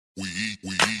We make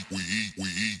money. We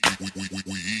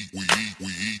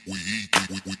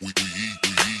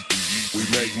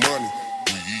make money.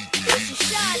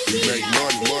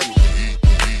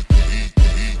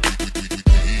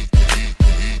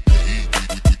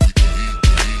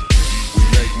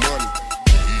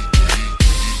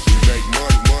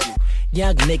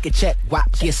 Young nigga check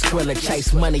wop, get skrilla,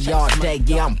 chase money all day,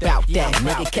 yeah I'm bout that.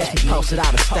 Nigga catch me posted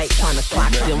out of state, tryna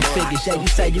clock them figures. Yeah, you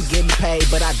say you getting paid,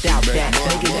 but I doubt that.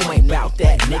 Nigga, you ain't bout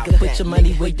that. Nigga, put your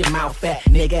money where your mouth at.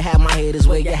 Nigga, have my head is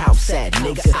where your house at.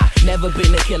 Nigga, I never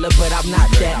been a killer, but I'm not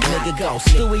that. Nigga, go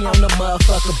Stewie on the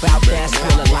motherfucker bout that.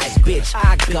 Skrilla like, bitch,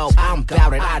 I go, I'm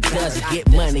bout it. I does it, get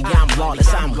money, I'm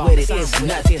lawless, I'm with it, it's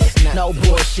nothing. No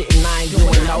bullshitting, I ain't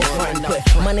doing no front.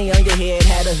 Put money on your head,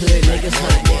 had a hood, niggas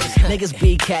hunting. Niggas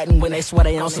be cattin' when they swear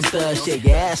they on some thug shit.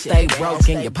 Your ass stay broke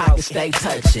and your pockets stay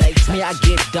touchin'. Me, I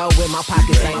get dough when my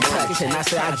pockets ain't touchin'. I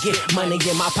say I get money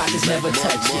in my pockets never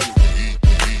touchin'.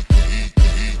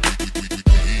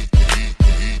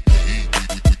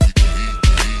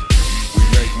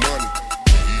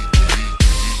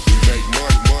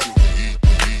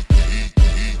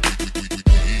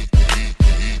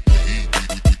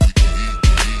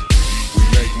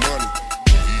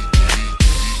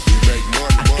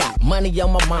 Money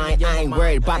on my mind, I ain't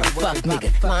worried about a fuck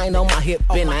nigga. Line on my hip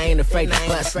and I ain't afraid to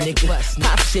bust nigga.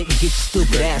 Pop shit and get your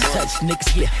stupid ass touch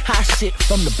niggas. Get hot shit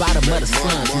from the bottom of the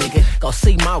slums nigga. Go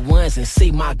see my ones and see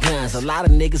my guns. A lot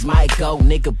of niggas might go,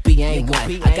 nigga B ain't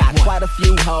one. I got quite a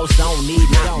few hoes, don't need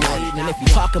not one. And if you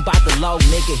talking about the low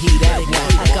nigga, he that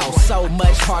one. I go so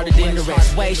much harder than the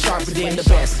rest, way sharper than the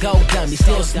best. Go dummy,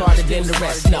 still smarter than the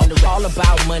rest. No, all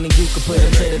about money, you can put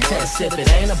it to the test. If it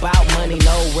ain't about money,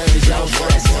 no worries, no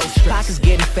stress. Pockets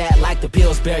getting fat like the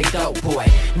Pillsbury dope boy.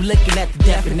 You looking at the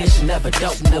definition of a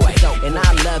dope boy. And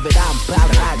I love it, I'm bout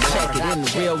it, I check it. And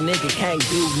the real nigga can't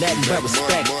do nothing but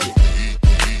respect it.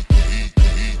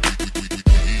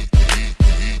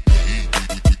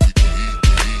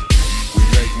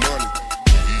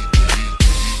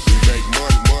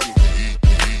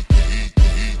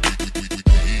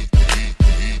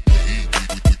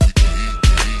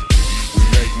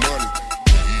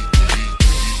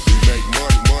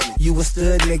 You a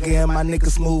stud nigga and my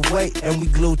niggas move weight, and we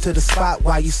glued to the spot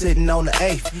while you sitting on the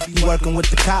 8th. You working with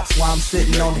the cops while I'm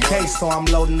sitting on the case, so I'm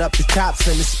loading up the chops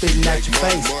and it's spitting at your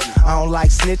face. I don't like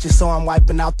snitches, so I'm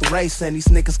wiping out the race, and these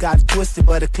niggas got it twisted,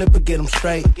 but a clipper get them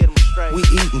straight. We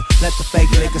eatin', let the fake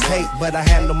niggas hate, but I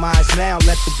handle mines now,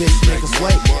 let the bitch niggas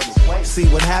wait. See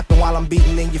what happen while I'm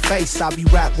beating in your face. I be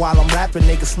rap while I'm rapping,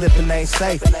 niggas slipping ain't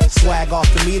safe. Swag off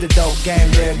the meter, dope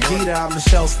game, there Jeter. I'm the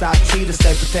show stop cheater,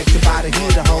 stay protected by the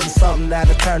heater, holding something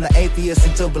that'll turn the atheists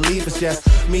into believers. Just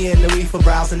me and the reefer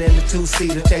browsing in the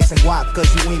two-seater, chasing guap,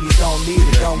 cause you weenies don't need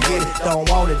it, don't get it, don't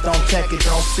want it, don't check it,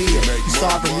 don't see it. You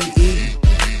starving, we eatin'.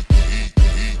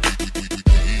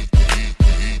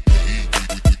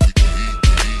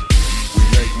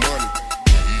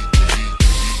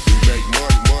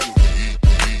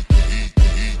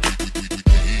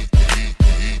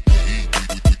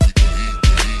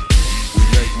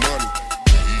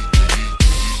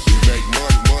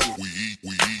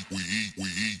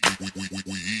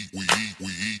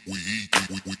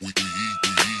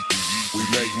 We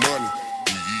make money.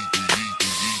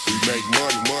 We make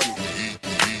money.